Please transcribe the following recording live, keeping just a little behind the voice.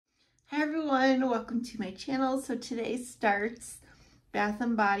everyone, welcome to my channel. So today starts Bath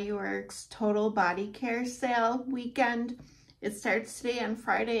 & Body Works Total Body Care Sale weekend. It starts today on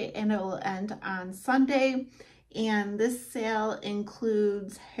Friday and it will end on Sunday. And this sale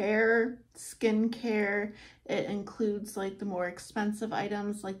includes hair, skincare. It includes like the more expensive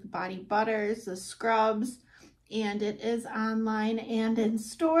items like the body butters, the scrubs, and it is online and in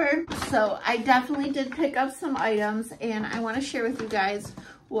store. So I definitely did pick up some items and I want to share with you guys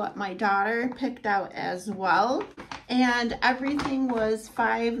what my daughter picked out as well. And everything was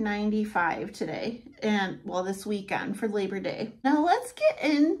 $5.95 today, and well, this weekend for Labor Day. Now let's get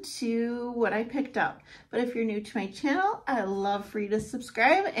into what I picked up. But if you're new to my channel, I love for you to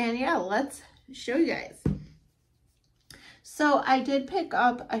subscribe, and yeah, let's show you guys. So I did pick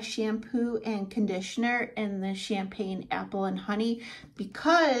up a shampoo and conditioner in the Champagne Apple and Honey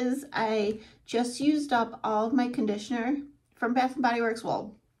because I just used up all of my conditioner from Bath & Body Works.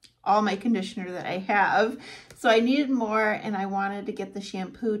 Well, all my conditioner that I have. So I needed more and I wanted to get the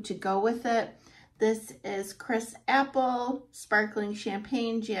shampoo to go with it. This is Crisp Apple, Sparkling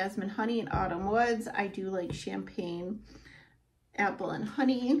Champagne, Jasmine Honey, and Autumn Woods. I do like Champagne Apple and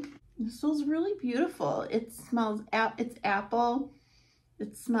Honey. This smells really beautiful. It smells, it's apple.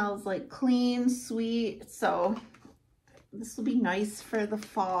 It smells like clean, sweet. So this will be nice for the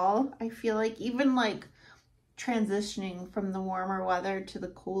fall. I feel like even like transitioning from the warmer weather to the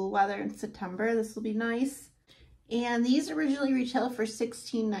cool weather in September, this will be nice. And these originally retailed for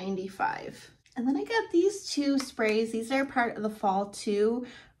 $16.95. And then I got these two sprays. These are part of the Fall 2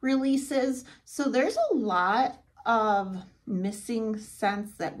 releases. So there's a lot of missing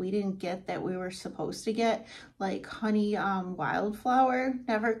scents that we didn't get that we were supposed to get, like Honey Wildflower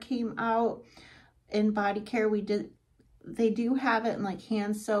never came out in body care. They do have it in like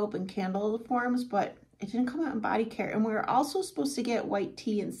hand soap and candle forms, but it didn't come out in body care. And we were also supposed to get white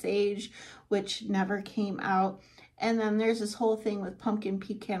tea and sage, which never came out. And then there's this whole thing with pumpkin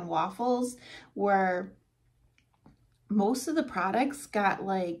pecan waffles where most of the products got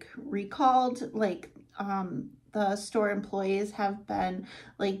like recalled. Like the store employees have been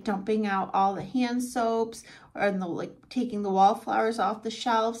like dumping out all the hand soaps and like taking the wallflowers off the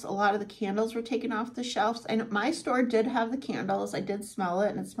shelves. A lot of the candles were taken off the shelves. And my store did have the candles. I did smell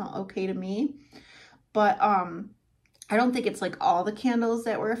it and it smelled okay to me. But I don't think it's like all the candles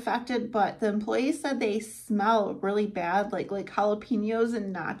that were affected, but the employees said they smell really bad, like jalapenos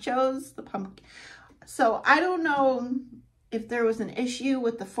and nachos, the pumpkin. So I don't know if there was an issue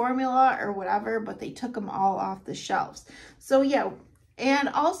with the formula or whatever, but they took them all off the shelves. So yeah, and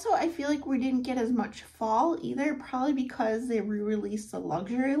also I feel like we didn't get as much fall either, probably because they re-released the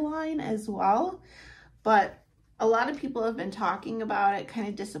luxury line as well. But a lot of people have been talking about it, kind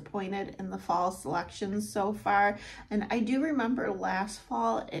of disappointed in the fall selections so far. And I do remember last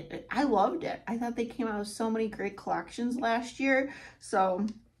fall, I loved it. I thought they came out with so many great collections last year. So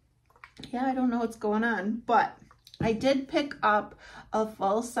yeah, I don't know what's going on, but I did pick up a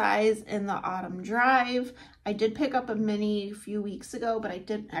full size in the Autumn Drive. I did pick up a mini a few weeks ago, but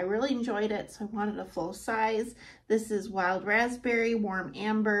I really enjoyed it, so I wanted a full size. This is Wild Raspberry, Warm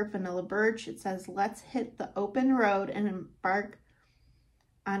Amber, Vanilla Birch. It says, let's hit the open road and embark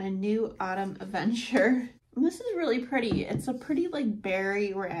on a new autumn adventure. And this is really pretty. It's a pretty like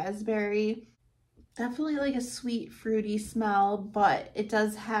berry, raspberry. Definitely like a sweet, fruity smell, but it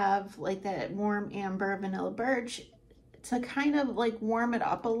does have like that warm amber, vanilla birch to kind of like warm it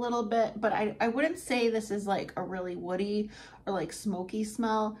up a little bit. But I wouldn't say this is like a really woody or like smoky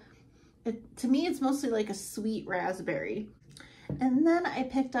smell. To me, it's mostly like a sweet raspberry. And then I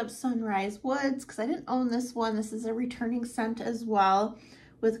picked up Sunrise Woods because I didn't own this one. This is a returning scent as well,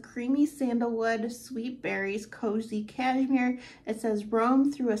 with creamy sandalwood, sweet berries, cozy cashmere. It says,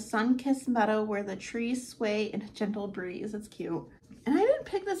 roam through a sun-kissed meadow where the trees sway in a gentle breeze. It's cute. And I didn't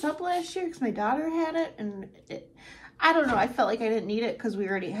pick this up last year because my daughter had it, and I don't know, I felt like I didn't need it because we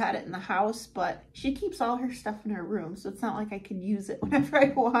already had it in the house, but she keeps all her stuff in her room, so it's not like I could use it whenever I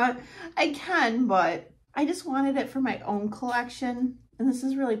want. I can, but I just wanted it for my own collection, and this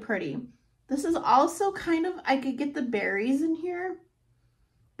is really pretty. This is also kind of, I could get the berries in here,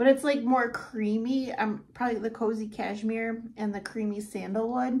 but it's like more creamy. Probably the cozy cashmere and the creamy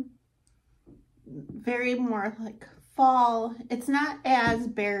sandalwood. Very more like fall. It's not as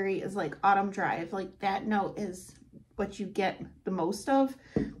berry as like Autumn Drive. Like that note is what you get the most of.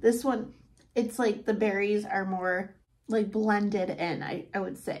 This one, it's like the berries are more like blended in, I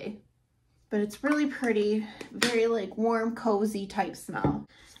would say. But it's really pretty. Very like warm, cozy type smell.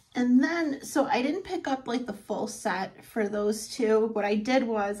 And then, so I didn't pick up like the full set for those two. What I did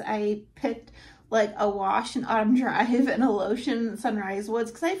was I picked like a wash in Autumn Drive and a lotion in Sunrise Woods,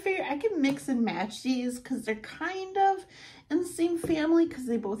 because I figure I can mix and match these because they're kind of in the same family because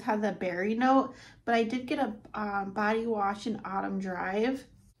they both have the berry note. But I did get a body wash in Autumn Drive,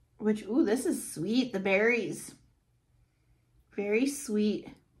 which, ooh, this is sweet. The berries, very sweet.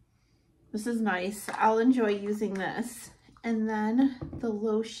 This is nice. I'll enjoy using this. And then the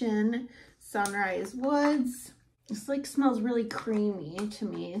lotion, Sunrise Woods. This like smells really creamy to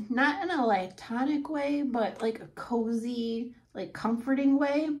me. Not in a lactonic way, but like a cozy, like comforting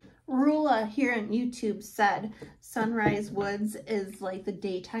way. Rula here on YouTube said Sunrise Woods is like the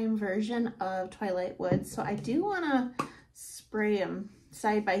daytime version of Twilight Woods. So I do want to spray them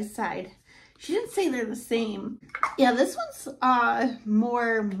side by side. She didn't say they're the same. Yeah, this one's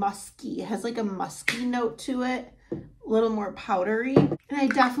more musky. It has like a musky note to it. A little more powdery. And I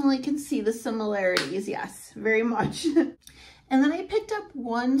definitely can see the similarities. Yes, very much. And then I picked up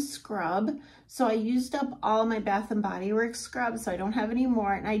one scrub. So I used up all my Bath & Body Works scrubs, so I don't have any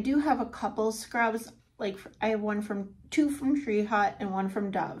more. And I do have a couple scrubs. Like I have two from Tree Hut and one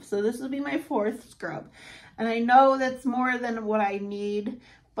from Dove. So this will be my 4th scrub. And I know that's more than what I need,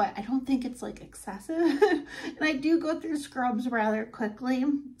 but I don't think it's like excessive. And I do go through scrubs rather quickly.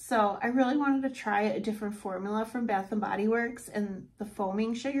 So I really wanted to try a different formula from Bath & Body Works, and the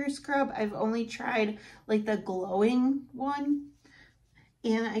foaming sugar scrub. I've only tried like the glowing one.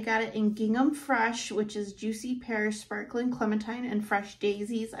 And I got it in Gingham Fresh, which is juicy pear, sparkling clementine, and fresh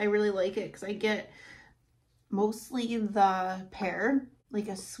daisies. I really like it because I get mostly the pear, like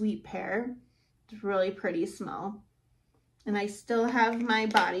a sweet pear. It's really pretty smell. And I still have my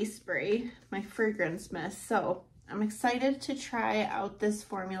body spray, my fragrance mist. So I'm excited to try out this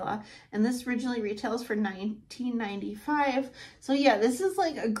formula. And this originally retails for $19.95. So yeah, this is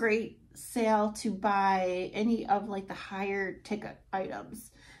like a great sale to buy any of like the higher ticket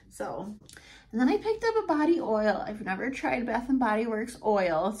items. So, and then I picked up a body oil. I've never tried Bath & Body Works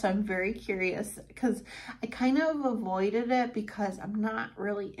oil, so I'm very curious because I kind of avoided it because I'm not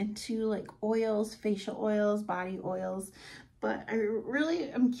really into like oils, facial oils, body oils. But I really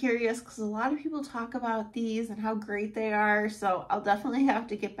am curious because a lot of people talk about these and how great they are. So I'll definitely have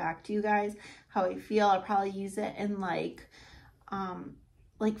to get back to you guys how I feel. I'll probably use it in like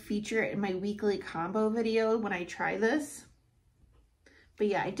feature it in my weekly combo video when I try this. But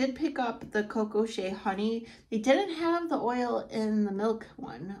yeah, I did pick up the Coco Shea Honey. They didn't have the oil in the milk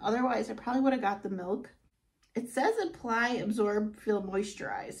one. Otherwise, I probably would have got the milk. It says apply, absorb, feel,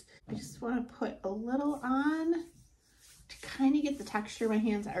 moisturize. I just want to put a little on to kind of get the texture. My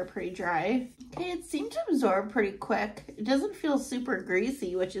hands are pretty dry. Okay, it seemed to absorb pretty quick. It doesn't feel super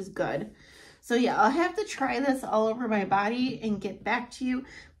greasy, which is good. So yeah, I'll have to try this all over my body and get back to you.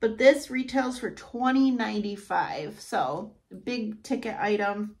 But this retails for $20.95. So a big ticket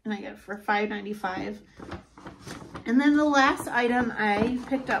item, and I get it for $5.95. And then the last item I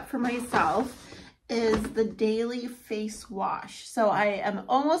picked up for myself is the daily face wash. So I am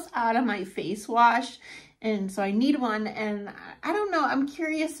almost out of my face wash, and so I need one. And I don't know, I'm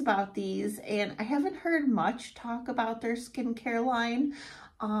curious about these, and I haven't heard much talk about their skincare line.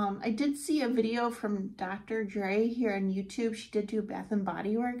 I did see a video from Dr. Dre here on YouTube. She did do a Bath &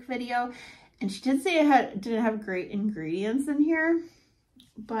 Body Works video, and she did say it didn't have great ingredients in here,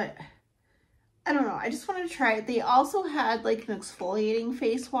 but I don't know. I just wanted to try it. They also had like an exfoliating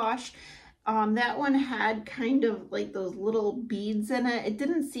face wash. That one had kind of like those little beads in it. It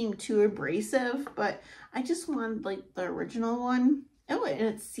didn't seem too abrasive, but I just wanted like the original one. Oh, and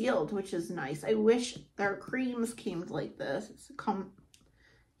it's sealed, which is nice. I wish their creams came like this.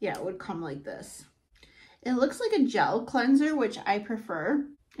 Yeah, it would come like this. It looks like a gel cleanser, which I prefer,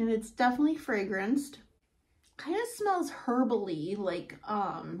 and it's definitely fragranced. Kind of smells herbally, like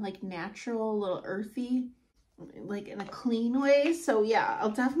natural, a little earthy, like in a clean way. So yeah,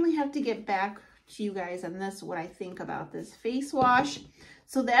 I'll definitely have to get back to you guys on this, what I think about this face wash.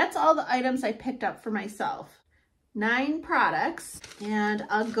 So that's all the items I picked up for myself. 9 products, and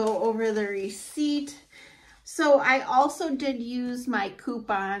I'll go over the receipt. So I also did use my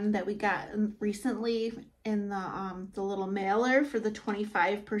coupon that we got recently in the little mailer for the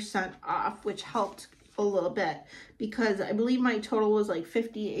 25% off, which helped a little bit because I believe my total was like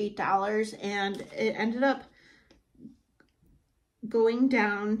 $58, and it ended up going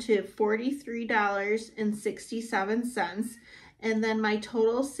down to $43.67. And then my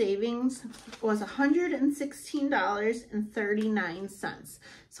total savings was $116.39.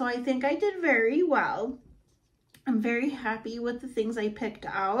 So I think I did very well. I'm very happy with the things I picked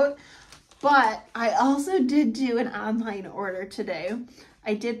out, but I also did do an online order today.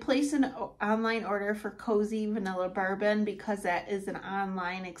 I did place an online order for Cozy Vanilla Bourbon because that is an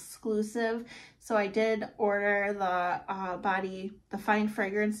online exclusive. So I did order the Fine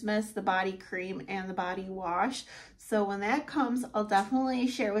Fragrance Mist, the body cream, and the body wash. So when that comes, I'll definitely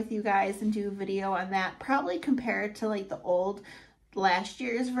share with you guys and do a video on that. Probably compare it to like the old last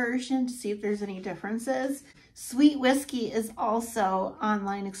year's version to see if there's any differences. Sweet Whiskey is also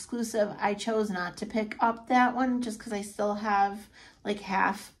online exclusive. I chose not to pick up that one just because I still have like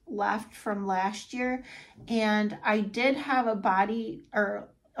half left from last year. And I did have a body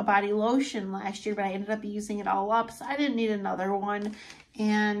lotion last year, but I ended up using it all up, so I didn't need another one.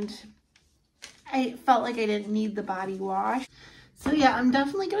 And I felt like I didn't need the body wash. So yeah, I'm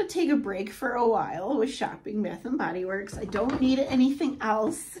definitely going to take a break for a while with shopping Bath & Body Works. I don't need anything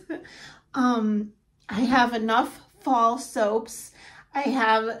else. I have enough fall soaps. I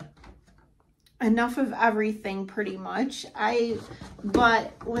have enough of everything pretty much.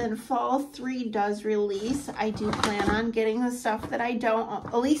 But when fall 3 does release, I do plan on getting the stuff that I don't,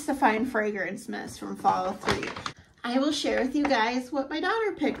 at least the Fine Fragrance Mist from fall 3. I will share with you guys what my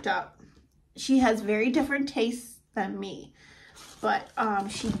daughter picked up. She has very different tastes than me, but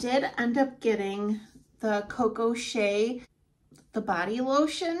she did end up getting the Coco Shea, the body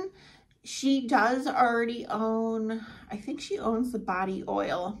lotion. She does already own, I think she owns the body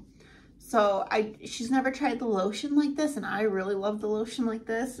oil. So she's never tried the lotion like this, and I really love the lotion like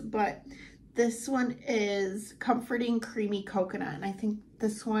this, but this one is Comforting Creamy Coconut, and I think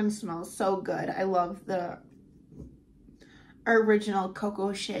this one smells so good. I love the original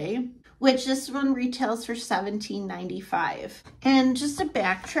Coco Shea, which this one retails for $17.95. And just to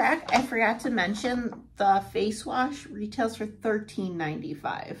backtrack, I forgot to mention the face wash retails for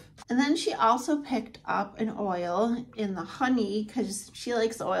 $13.95. And then she also picked up an oil in the honey because she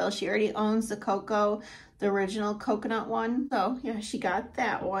likes oil. She already owns the cocoa, the original coconut one. So yeah, she got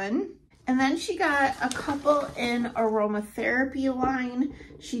that one. And then she got a couple in aromatherapy line.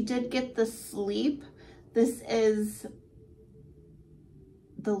 She did get the Sleep. This is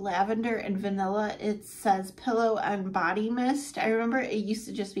the lavender and vanilla. It says pillow and body mist. I remember it used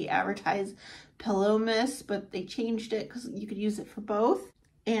to just be advertised pillow mist, but they changed it because you could use it for both.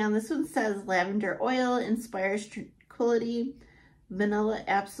 And this one says lavender oil inspires tranquility. Vanilla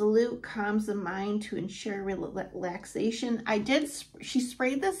absolute calms the mind to ensure relaxation. She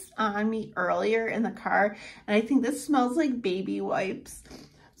sprayed this on me earlier in the car, and I think this smells like baby wipes.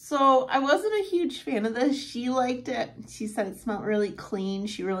 So I wasn't a huge fan of this. She liked it. She said it smelled really clean.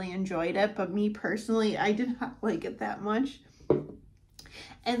 She really enjoyed it. But me personally, I did not like it that much.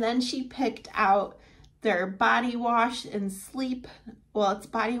 And then she picked out their body wash and Sleep. Well, it's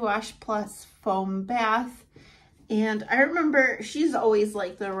body wash plus foam bath. And I remember she's always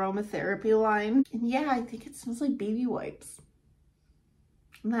liked the aromatherapy line. And yeah, I think it smells like baby wipes.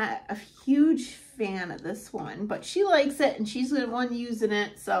 I'm not a huge fan of this one, but she likes it and she's the one using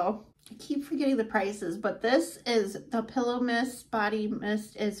it. So I keep forgetting the prices, but this is the Pillow Mist Body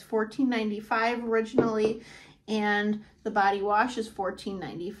Mist is $14.95 originally, and the body wash is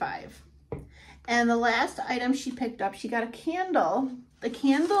 $14.95. And the last item she picked up, she got a candle. The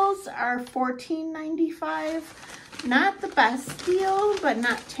candles are $14.95. Not the best deal, but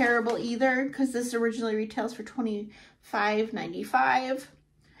not terrible either, because this originally retails for $25.95.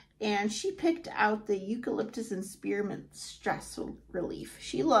 And she picked out the Eucalyptus and Spearmint Stress Relief.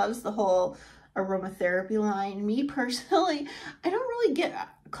 She loves the whole aromatherapy line. Me personally, I don't really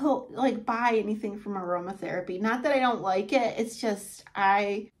buy anything from aromatherapy. Not that I don't like it. It's just,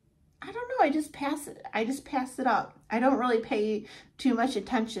 I don't know. I just pass it up. I don't really pay too much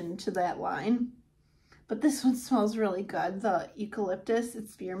attention to that line. But this one smells really good. The Eucalyptus and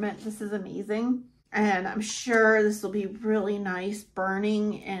Spearmint. This is amazing. And I'm sure this will be really nice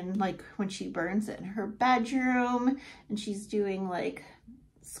burning, and like when she burns it in her bedroom and she's doing like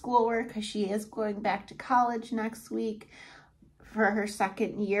schoolwork, because she is going back to college next week for her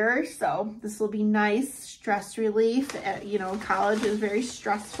second year. So this will be nice stress relief. You know, college is very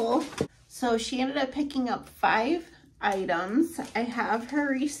stressful. So she ended up picking up 5 items. I have her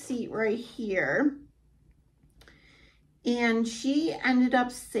receipt right here. And she ended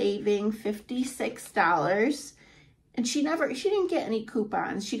up saving $56. And she didn't get any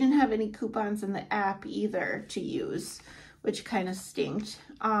coupons. She didn't have any coupons in the app either to use, which kind of stinked.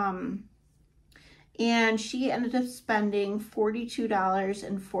 And she ended up spending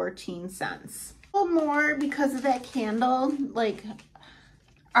 $42.14. A little more because of that candle. Like,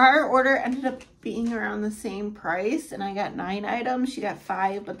 our order ended up being around the same price, and I got 9 items. She got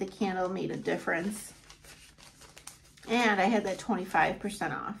 5, but the candle made a difference. And I had that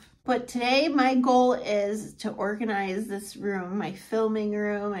 25% off. But today my goal is to organize this room, my filming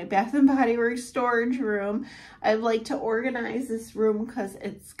room, my Bath & Body Works storage room. I'd like to organize this room because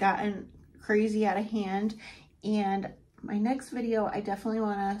it's gotten crazy out of hand. And my next video, I definitely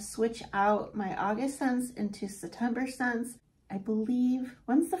want to switch out my August scents into September scents. I believe,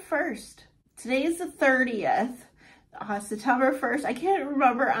 when's the 1st? Today is the 30th, September 1st. I can't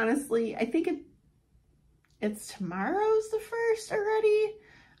remember, honestly. I think it's tomorrow's the 1st already.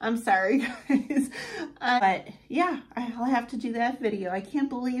 I'm sorry, guys. But yeah, I'll have to do that video. I can't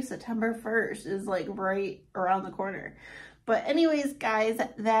believe September 1st is like right around the corner. But anyways, guys,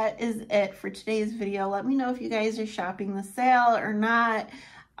 that is it for today's video. Let me know if you guys are shopping the sale or not.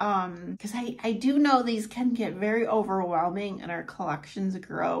 Because I do know these can get very overwhelming and our collections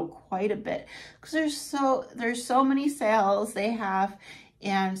grow quite a bit. Because there's so many sales they have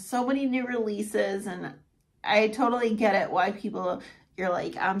and so many new releases, and I totally get it why people, you're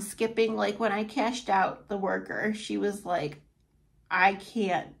like, I'm skipping. Like when I cashed out the worker, she was like, I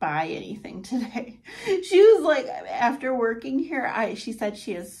can't buy anything today. She was like, after working here, she said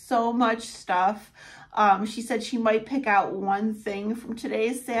she has so much stuff. She said she might pick out one thing from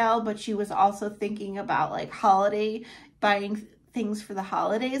today's sale, but she was also thinking about like buying things for the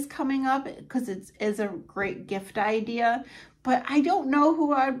holidays coming up because it is a great gift idea. But I don't know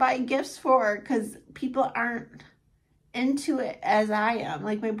who I'd buy gifts for because people aren't into it as I am.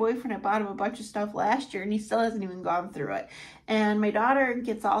 Like my boyfriend, I bought him a bunch of stuff last year and he still hasn't even gone through it. And my daughter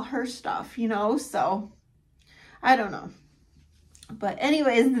gets all her stuff, you know, so I don't know. But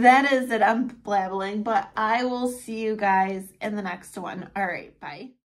anyways, that is it. I'm blabbling, but I will see you guys in the next one. All right, bye.